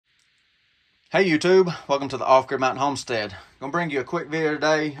Hey YouTube, welcome to the Off-Grid Mountain Homestead. I'm going to bring you a quick video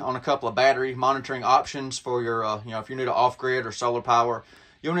today on a couple of battery monitoring options for your, if you're new to off-grid or solar power,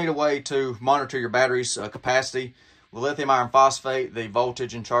 you'll need a way to monitor your battery's capacity. With lithium iron phosphate, the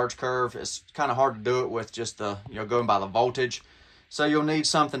voltage and charge curve, it's kind of hard to do it with just the, going by the voltage. So you'll need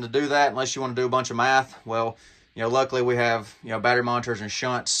something to do that unless you want to do a bunch of math. Well, luckily we have, battery monitors and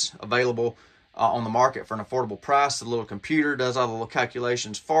shunts available on the market for an affordable price. The little computer does all the little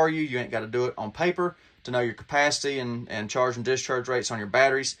calculations for you. You ain't got to do it on paper to know your capacity and charge and discharge rates on your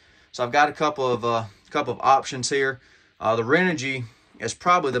batteries. So I've got a couple of options here. The Renogy is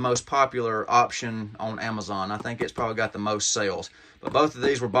probably the most popular option on Amazon. I think it's probably got the most sales. But both of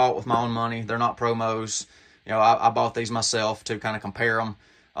these were bought with my own money. They're not promos. I bought these myself to kind of compare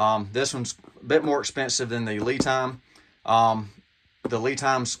them. This one's a bit more expensive than the LiTime. The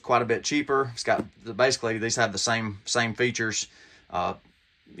LiTime's quite a bit cheaper. It's got basically these have the same features.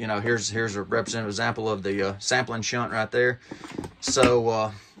 Here's a representative example of the sampling shunt right there.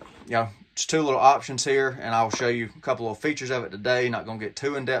 So just two little options here, and I'll show you a couple of features of it today. Not gonna get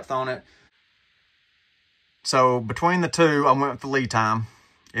too in depth on it. So between the two, I went with the LiTime.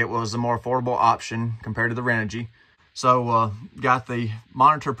 It was the more affordable option compared to the Renogy. So got the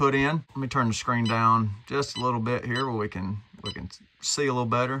monitor put in. Let me turn the screen down just a little bit here where we can see a little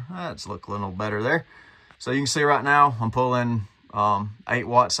better. That's looking a little better there. So you can see right now I'm pulling 8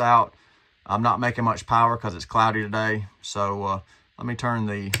 watts out. I'm not making much power because it's cloudy today. So let me turn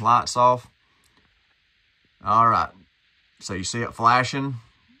the lights off. All right. So you see it flashing,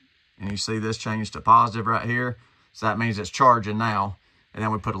 and you see this change to positive right here. So that means it's charging now. And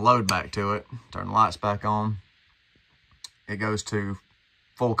then we put a load back to it. Turn the lights back on. It goes to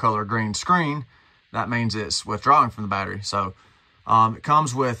full color green screen. That means it's withdrawing from the battery. So it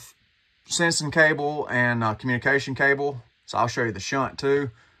comes with sensing cable and communication cable. So I'll show you the shunt too.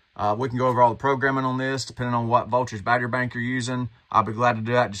 We can go over all the programming on this depending on what voltage battery bank you're using. I'll be glad to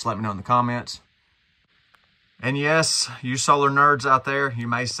do that. Just let me know in the comments. And yes, you solar nerds out there, you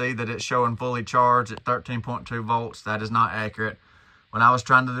may see that it's showing fully charged at 13.2 volts. That is not accurate. When I was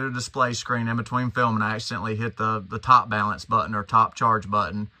trying to do a display screen in between filming, I accidentally hit the top balance button or top charge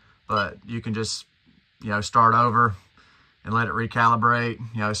button. But you can just, start over and let it recalibrate.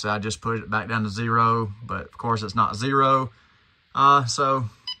 So I just put it back down to 0, but of course it's not 0. So,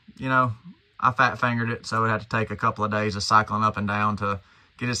 I fat fingered it. So it had to take a couple of days of cycling up and down to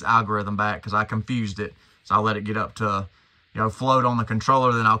get its algorithm back because I confused it. So I'll let it get up to, float on the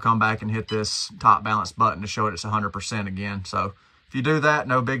controller. Then I'll come back and hit this top balance button to show it it's 100% again. So if you do that,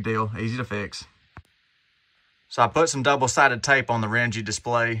 no big deal, easy to fix. So I put some double-sided tape on the Renogy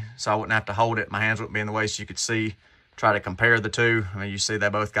display so I wouldn't have to hold it. My hands wouldn't be in the way so you could see, try to compare the two. I mean, you see they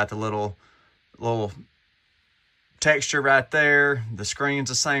both got the little texture right there. The screen's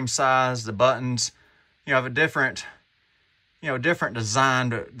the same size. The buttons, have a different, different design,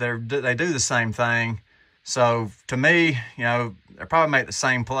 but they do the same thing. So to me, they probably make the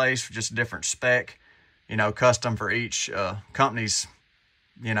same place for just a different spec, custom for each company's,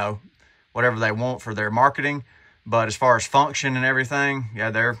 whatever they want for their marketing. But as far as function and everything, yeah,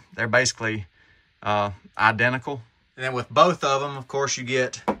 they're basically identical. And then with both of them, of course, you'll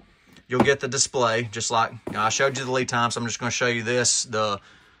get the display, just like I showed you the LiTime. So I'm just going to show you the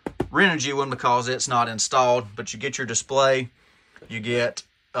Renogy one because it's not installed. But you get your display, you get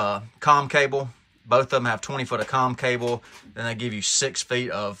comm cable. Both of them have 20 foot of comm cable. Then they give you 6 feet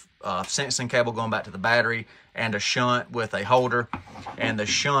of sensing cable going back to the battery and a shunt with a holder. And the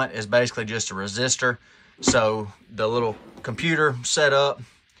shunt is basically just a resistor. So the little computer setup,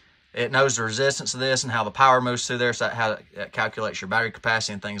 it knows the resistance of this and how the power moves through there. So how it calculates your battery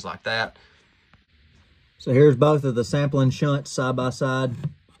capacity and things like that. So here's both of the sampling shunts side by side.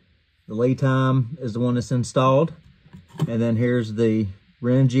 The LiTime is the one that's installed. And then here's the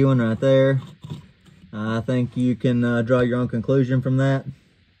Renogy one right there. I think you can draw your own conclusion from that.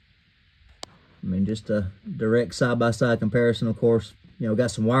 I mean, just a direct side-by-side comparison, of course, got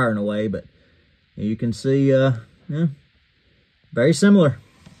some wire in the way, but you can see, very similar.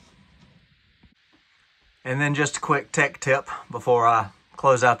 And then just a quick tech tip before I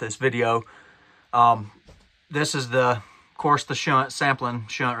close out this video. This is of course, the shunt, sampling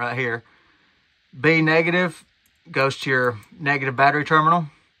shunt right here. B negative goes to your negative battery terminal.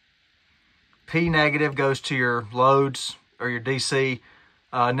 P negative goes to your loads or your DC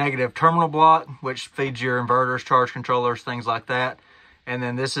negative terminal block, which feeds your inverters, charge controllers, things like that. And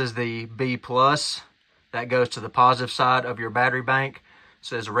then this is the B plus that goes to the positive side of your battery bank.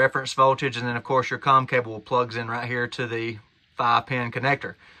 So there's a reference voltage, and then of course your comm cable plugs in right here to the 5-pin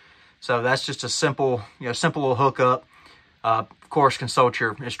connector. So that's just a simple, simple little hookup. Of course, consult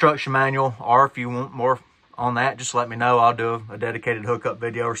your instruction manual, or if you want more on that, just let me know. I'll do a dedicated hookup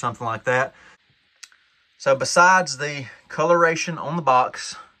video or something like that. So besides the coloration on the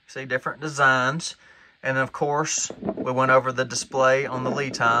box, see different designs. And then of course, we went over the display on the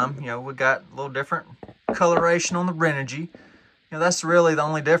LiTime. You know, we got a little different coloration on the Renogy. You know, that's really the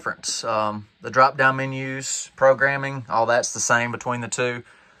only difference. The drop-down menus, programming, all that's the same between the two.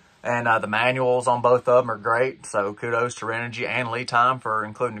 And the manuals on both of them are great. So kudos to Renogy and LiTime for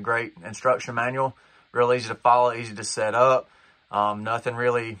including a great instruction manual. Real easy to follow, easy to set up. Nothing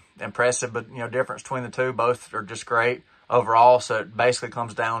really impressive, but, you know, difference between the two. Both are just great overall. So it basically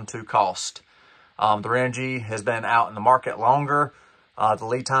comes down to cost. The Renogy has been out in the market longer. The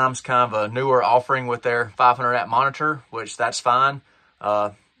LiTime's kind of a newer offering with their 500 amp monitor, which that's fine.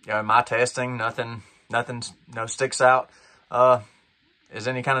 You know, in my testing, nothing sticks out is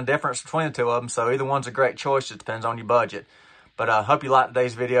any kind of difference between the two of them. So either one's a great choice. It depends on your budget. But I hope you liked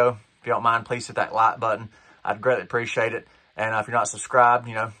today's video. If you don't mind, please hit that like button. I'd greatly appreciate it. And if you're not subscribed,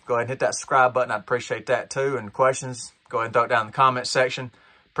 you know, go ahead and hit that subscribe button. I'd appreciate that too. And questions, go ahead and throw it down in the comment section.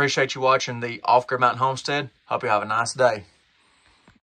 Appreciate you watching the Off Grid Mountain Homestead. Hope you have a nice day.